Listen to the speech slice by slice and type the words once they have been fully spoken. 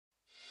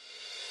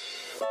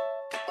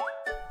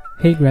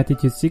Hey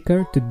Gratitude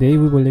Seeker, today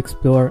we will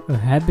explore a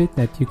habit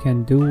that you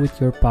can do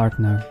with your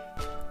partner.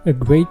 A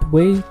great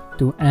way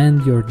to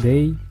end your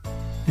day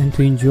and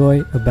to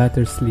enjoy a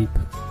better sleep.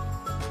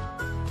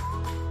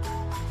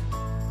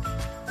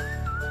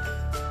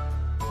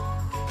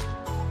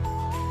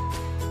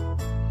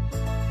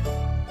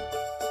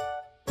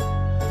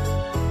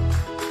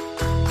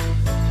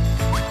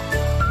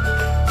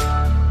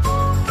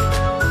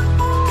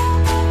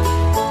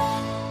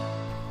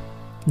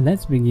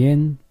 Let's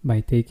begin by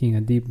taking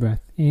a deep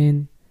breath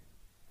in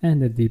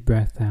and a deep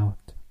breath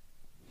out.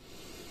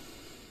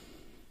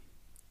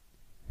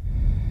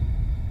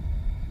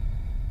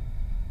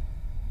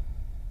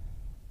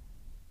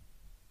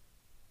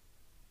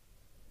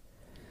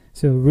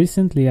 So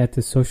recently at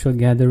a social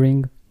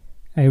gathering,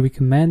 I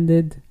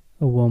recommended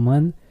a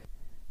woman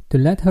to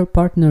let her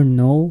partner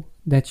know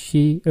that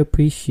she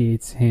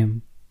appreciates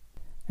him.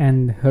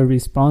 And her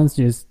response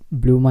just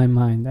blew my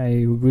mind.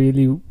 I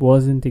really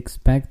wasn't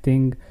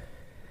expecting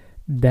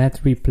that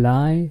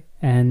reply,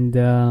 and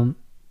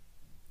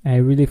I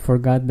really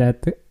forgot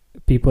that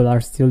people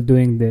are still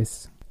doing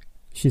this.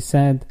 She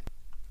said,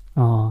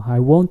 "Oh, I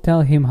won't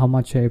tell him how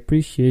much I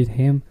appreciate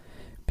him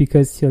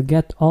because he'll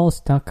get all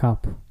stuck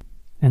up."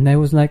 And I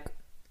was like,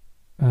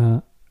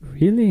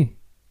 really?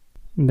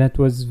 That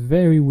was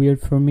very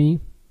weird for me,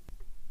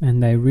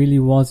 and I really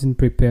wasn't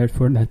prepared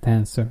for that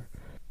answer.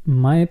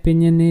 My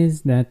opinion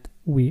is that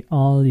we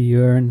all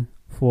yearn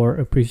for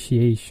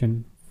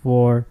appreciation,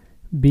 for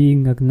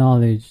being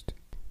acknowledged.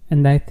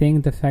 And I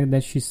think the fact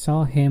that she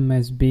saw him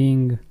as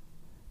being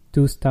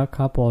too stuck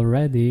up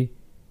already,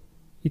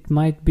 it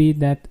might be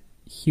that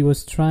he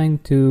was trying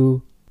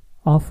to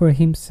offer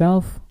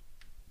himself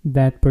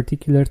that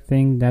particular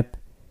thing that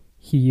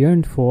he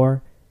yearned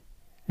for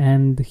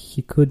and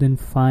he couldn't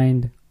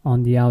find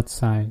on the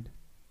outside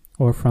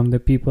or from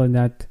the people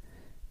that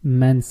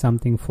meant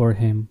something for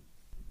him.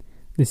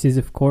 This is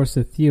of course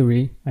a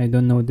theory. I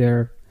don't know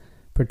their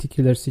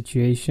particular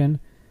situation,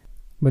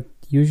 but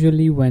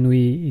usually when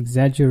we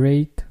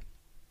exaggerate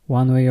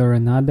one way or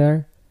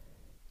another,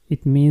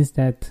 it means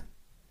that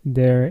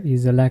there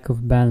is a lack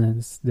of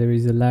balance. There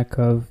is a lack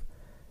of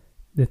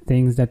the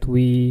things that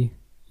we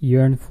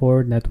yearn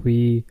for, that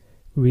we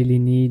really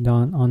need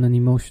on an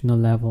emotional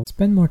level.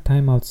 Spend more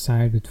time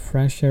outside with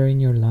fresh air in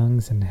your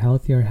lungs and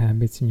healthier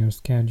habits in your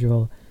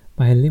schedule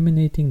by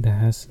eliminating the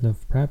hassle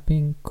of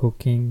prepping,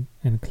 cooking,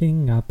 and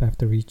cleaning up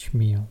after each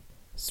meal.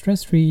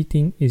 Stress-free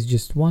eating is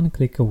just one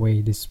click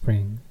away this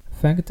spring.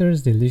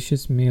 Factor's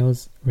delicious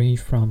meals range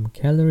from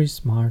Calorie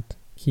Smart,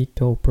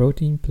 Keto,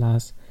 Protein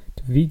Plus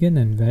to vegan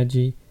and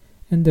veggie,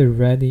 and they're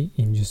ready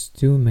in just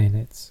 2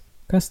 minutes.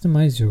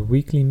 Customize your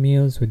weekly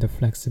meals with the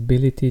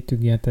flexibility to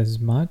get as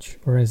much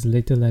or as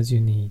little as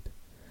you need.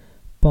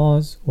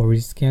 Pause or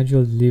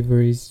reschedule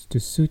deliveries to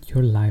suit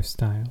your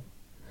lifestyle.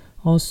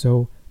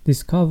 Also,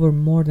 discover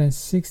more than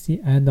 60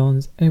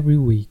 add-ons every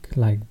week,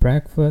 like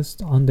breakfast,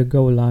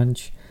 on-the-go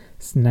lunch,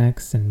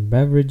 snacks and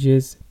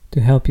beverages to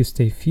help you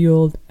stay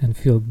fueled and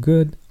feel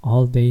good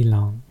all day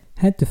long.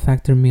 Head to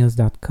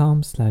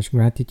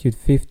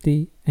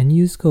factormeals.com/gratitude50 and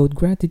use code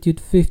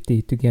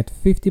gratitude50 to get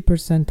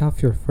 50%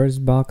 off your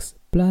first box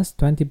plus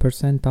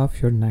 20% off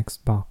your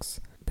next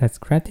box. That's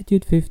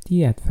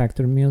gratitude50 at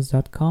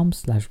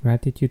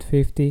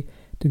factormeals.com/gratitude50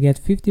 to get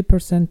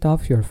 50%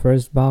 off your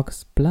first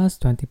box plus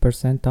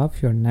 20%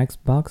 off your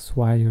next box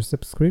while your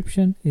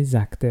subscription is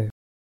active.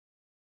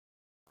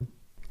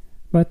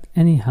 But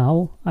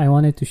anyhow, I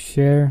wanted to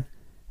share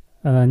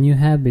a new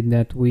habit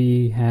that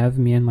we have,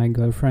 me and my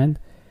girlfriend,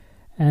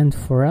 and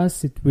for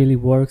us it really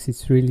works,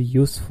 it's really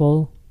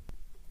useful,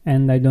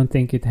 and I don't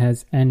think it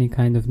has any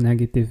kind of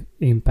negative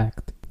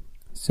impact.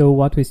 So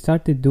what we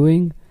started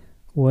doing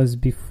was,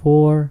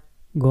 before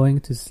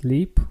going to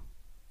sleep,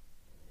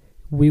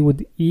 we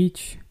would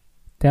each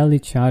tell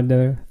each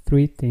other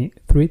three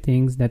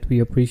things that we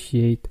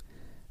appreciate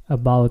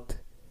about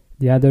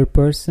the other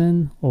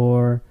person,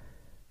 or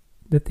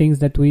the things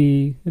that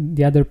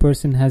the other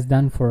person has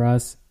done for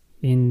us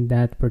in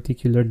that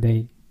particular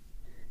day.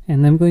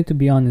 And I'm going to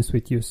be honest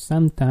with you,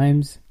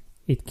 sometimes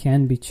it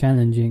can be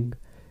challenging,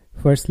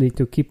 firstly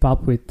to keep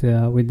up with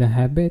the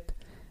habit,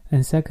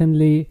 and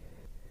secondly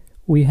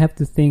we have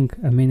to think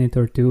a minute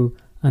or two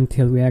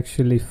until we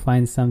actually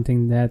find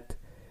something that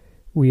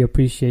we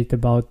appreciate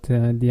about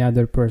the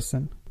other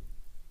person.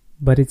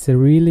 But it's a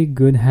really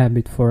good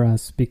habit for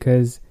us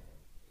because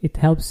it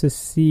helps us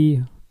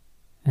see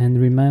and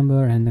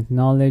remember and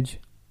acknowledge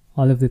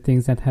all of the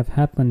things that have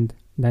happened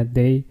that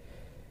day,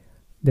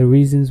 the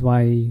reasons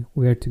why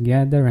we are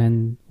together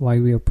and why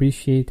we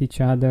appreciate each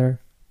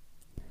other.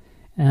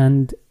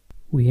 And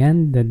we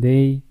end the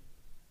day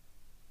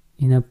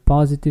in a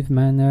positive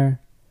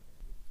manner,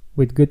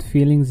 with good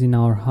feelings in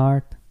our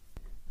heart,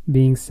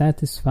 being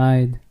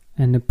satisfied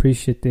and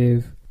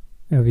appreciative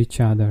of each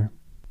other.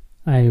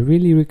 I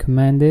really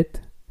recommend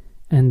it,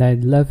 and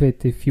I'd love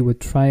it if you would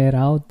try it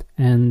out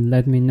and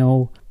let me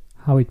know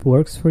how it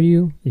works for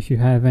you, if you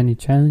have any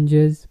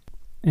challenges.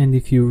 And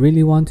if you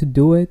really want to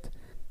do it,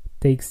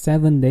 take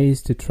 7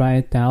 days to try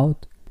it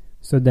out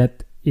so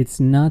that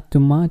It's not too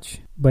much,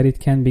 but it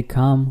can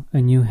become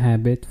a new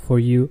habit for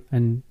you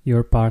and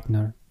your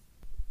partner.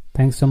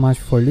 Thanks so much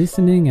for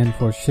listening and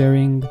for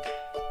sharing.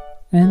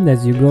 And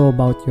as you go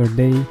about your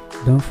day,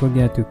 don't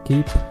forget to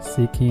keep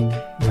seeking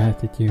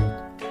gratitude.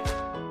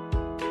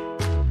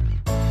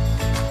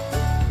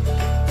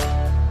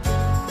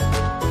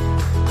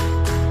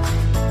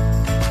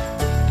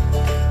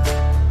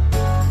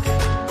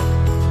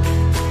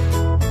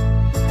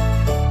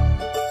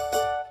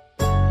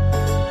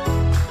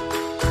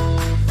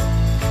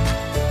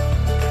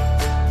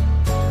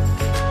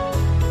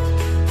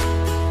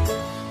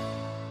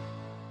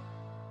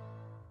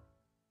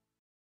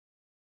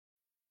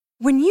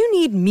 When you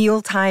need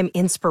mealtime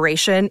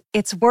inspiration,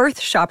 it's worth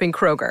shopping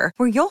Kroger,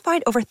 where you'll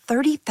find over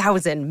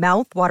 30,000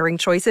 mouth-watering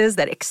choices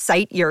that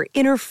excite your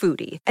inner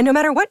foodie. And no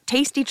matter what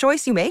tasty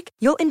choice you make,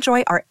 you'll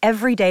enjoy our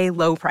everyday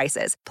low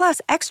prices, plus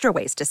extra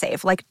ways to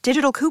save, like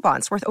digital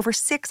coupons worth over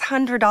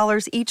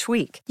 $600 each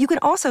week. You can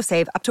also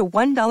save up to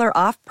 $1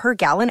 off per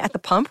gallon at the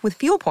pump with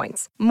fuel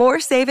points.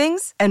 More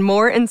savings and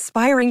more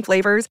inspiring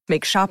flavors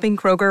make shopping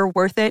Kroger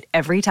worth it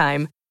every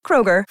time.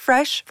 Kroger,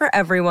 fresh for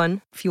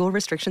everyone. Fuel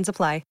restrictions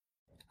apply.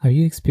 Are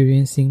you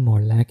experiencing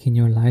more lack in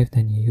your life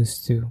than you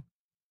used to?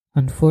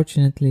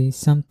 Unfortunately,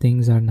 some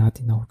things are not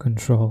in our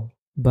control,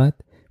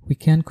 but we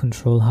can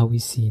control how we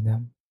see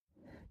them.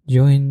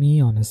 Join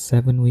me on a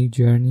 7-week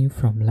journey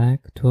from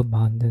lack to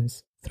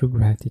abundance through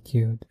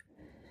gratitude.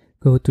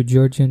 Go to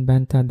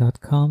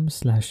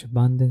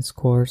georgianbenta.com/abundance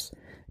course.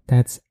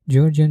 That's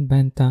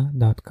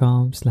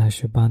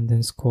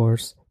georgianbenta.com/abundance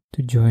course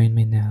to join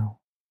me now.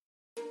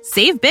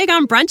 Save big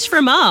on brunch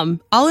for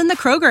mom, all in the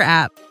Kroger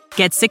app.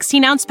 Get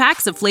 16-ounce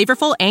packs of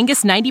flavorful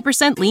Angus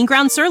 90% lean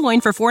ground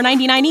sirloin for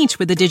 $4.99 each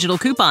with a digital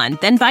coupon.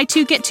 Then buy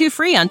 2, get 2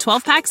 free on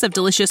 12 packs of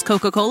delicious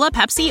Coca-Cola,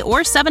 Pepsi,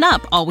 or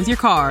 7-Up, all with your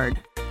card.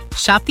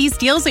 Shop these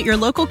deals at your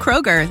local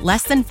Kroger,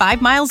 less than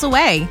 5 miles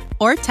away.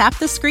 Or tap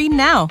the screen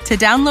now to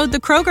download the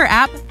Kroger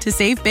app to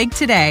save big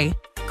today.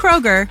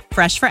 Kroger,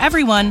 fresh for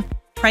everyone.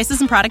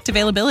 Prices and product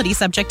availability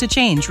subject to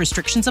change.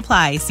 Restrictions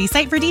apply. See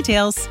site for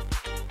details.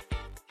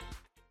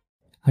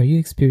 Are you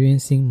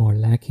experiencing more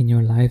lack in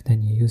your life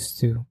than you used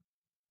to?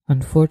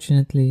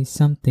 Unfortunately,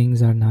 some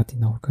things are not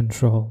in our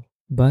control,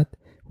 but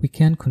we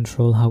can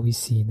control how we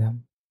see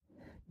them.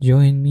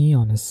 Join me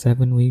on a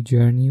 7-week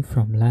journey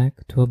from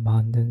lack to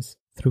abundance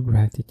through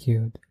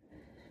gratitude.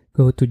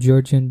 Go to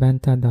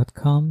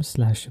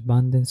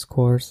georgianbenta.com/abundance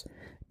course.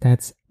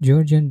 That's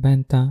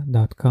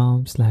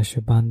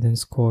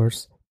georgianbenta.com/abundance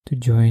course to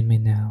join me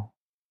now.